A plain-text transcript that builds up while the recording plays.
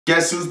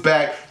Guess who's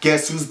back?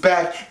 Guess who's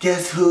back?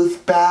 Guess who's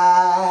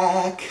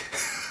back?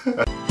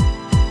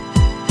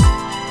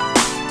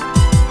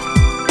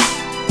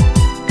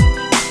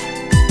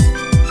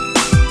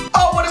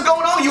 Oh, what is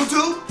going on,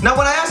 YouTube? Now,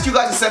 when I asked you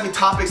guys to send me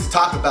topics to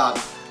talk about,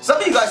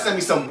 some of you guys sent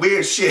me some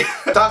weird shit.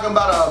 Talking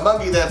about a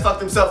monkey that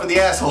fucked himself in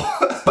the asshole.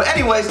 But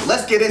anyways,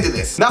 let's get into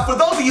this. Now, for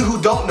those of you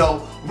who don't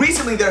know,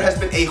 recently there has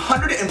been a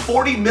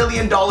 $140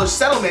 million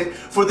settlement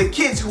for the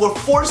kids who were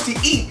forced to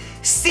eat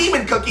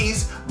semen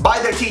cookies by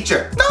their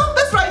teacher. No,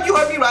 that's right, you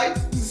heard me right.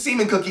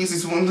 Semen cookies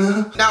is one.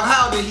 Now,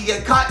 how did he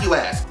get caught, you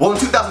ask? Well, in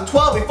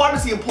 2012, a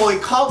pharmacy employee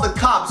called the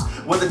cops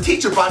when the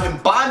teacher brought him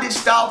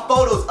bondage-style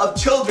photos of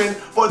children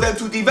for them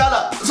to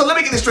develop. So let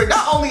me get this straight.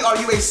 Not only are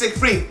you a sick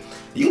freak,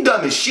 you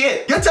dumb as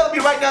shit. You're telling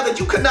me right now that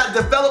you could not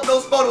develop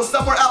those photos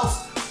somewhere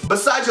else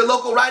besides your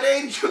local Rite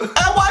Aid? And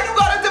why you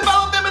gotta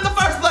develop them in the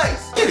first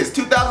place? It is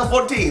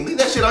 2014. Leave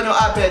that shit on your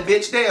iPad,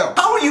 bitch. Damn.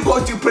 How are you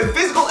going to print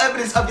physical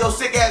evidence of your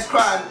sick ass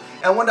crime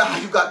and wonder how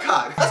you got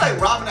caught? That's like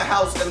robbing a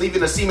house and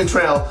leaving a semen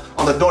trail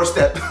on the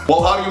doorstep.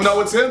 Well, how do you know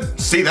it's him?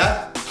 See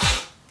that?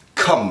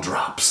 Cum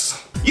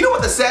drops. You know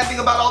what the sad thing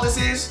about all this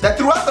is? That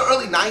throughout the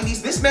early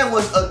 90s, this man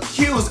was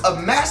accused of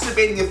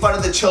masturbating in front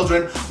of the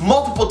children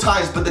multiple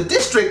times, but the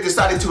district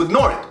decided to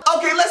ignore it.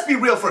 Okay, let's be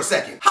real for a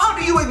second. How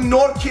do you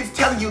ignore kids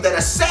telling you that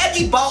a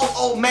saggy, bald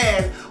old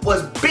man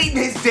was beating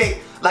his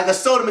dick like a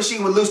soda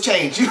machine with loose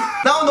change?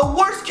 Now, in the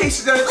worst case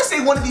scenario, let's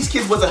say one of these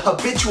kids was a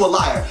habitual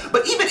liar,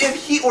 but even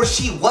if he or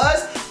she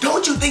was,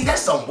 don't you think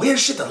that's some weird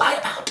shit to lie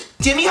about?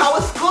 Jimmy, how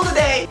was school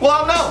today?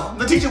 Well, no,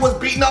 the teacher was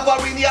beating up while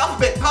reading the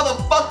alphabet. How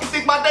the fuck you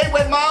think my day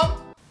went, Mom?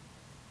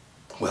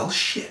 Well,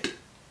 shit.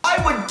 I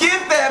would give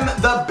them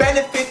the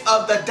benefit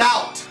of the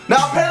doubt.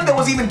 Now, apparently there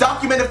was even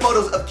documented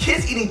photos of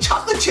kids eating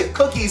chocolate chip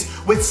cookies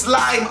with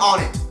slime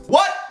on it.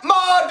 What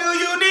more do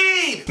you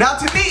need? Now,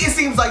 to me, it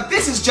seems like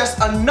this is just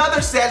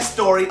another sad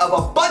story of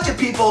a bunch of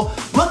people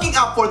looking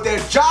out for their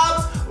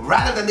jobs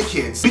rather than the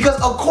kids. Because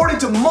according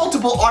to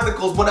multiple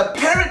articles, when a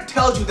parent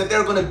tells you that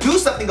they're gonna do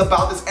something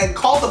about this and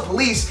call the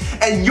police,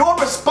 and your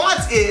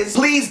response is,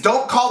 please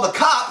don't call the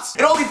cops,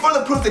 it only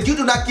further proves that you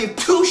do not give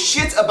two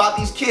shits about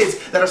these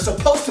kids that are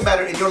supposed to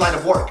matter in your line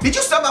of work. Did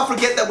you somehow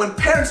forget that when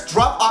parents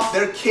drop off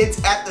their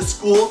kids at the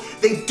school,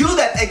 they do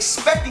that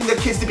expecting their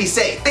kids to be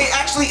safe? They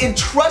actually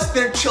entrust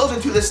their children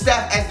to the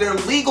staff as their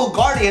legal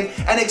guardian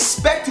and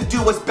expect to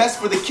do what's best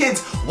for the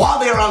kids while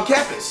they are on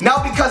campus.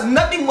 Now, because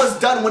nothing was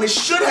done when it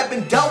should have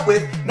been dealt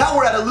with, now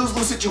we're at a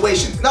lose-lose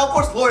situation. Now, of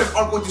course, lawyers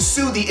aren't going to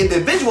sue the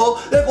individual,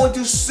 they're going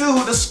to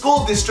sue the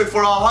school district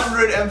for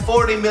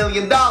 $140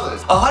 million.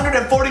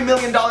 $140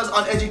 million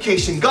on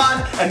education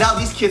gone, and now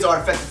these kids are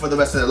affected for the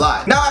rest of their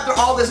lives. Now, after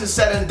all this is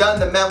said and done,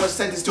 the man was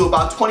sentenced to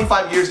about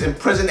 25 years in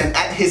prison, and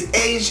at his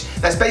age,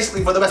 that's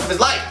basically for the rest of his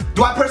life.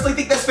 Do I personally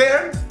think that's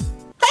fair?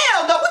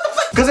 Hell no, what the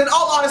fuck? Because in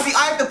all honesty,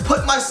 I have to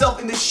put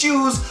myself in the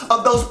shoes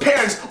of those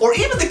parents, or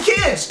even the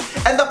kids,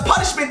 and the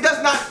punishment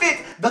does not fit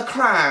the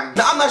crime.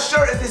 Now, I'm not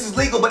sure if this is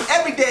legal, but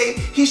every day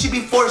he should be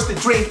forced to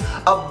drink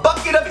a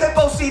bucket of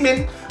hippo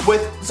semen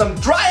with some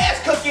dry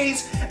ass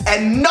cookies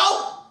and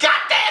no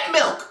goddamn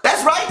milk.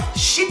 That's right,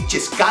 shit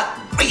just got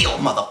real,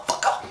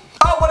 motherfucker.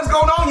 Oh, what is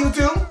going on,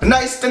 YouTube?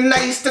 Nice to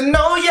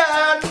know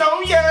ya,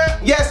 know ya.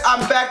 Yes,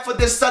 I'm back for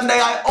this Sunday.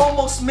 I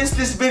almost missed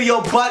this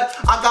video, but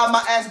I got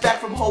my ass back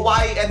from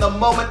Hawaii, and the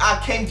moment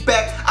I came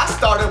back, I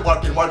started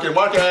working.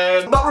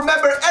 But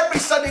remember, every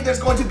Sunday there's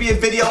going to be a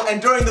video, and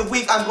during the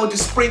week I'm going to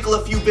sprinkle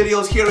a few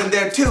videos here and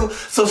there too,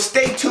 so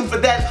stay tuned for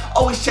that.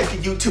 Always check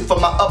your YouTube for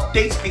my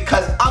updates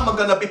because I'm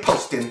gonna be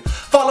posting.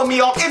 Follow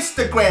me on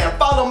Instagram,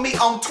 follow me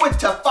on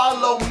Twitter,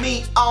 follow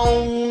me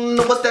on,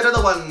 what's that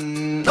other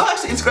one? No,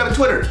 actually Instagram and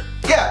Twitter.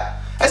 Yeah,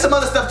 and some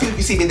other stuff too if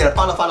you see me there.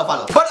 Follow.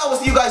 But I will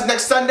see you guys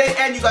next Sunday,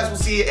 and you guys will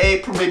see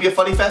maybe a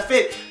funny fat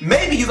fit.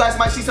 Maybe you guys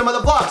might see some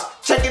other vlogs.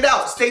 Check it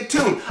out. Stay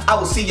tuned. I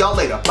will see y'all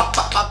later. Bop,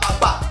 bop, bop, bop,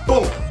 bop.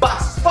 Boom.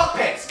 Boxes. Fuck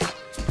pants.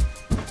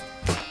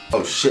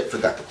 Oh shit,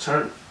 forgot to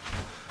turn.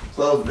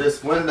 Close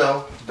this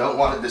window. Don't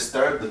want to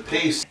disturb the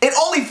peace. It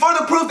only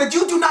further proves that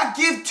you do not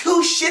give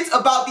two shits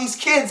about these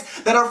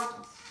kids that are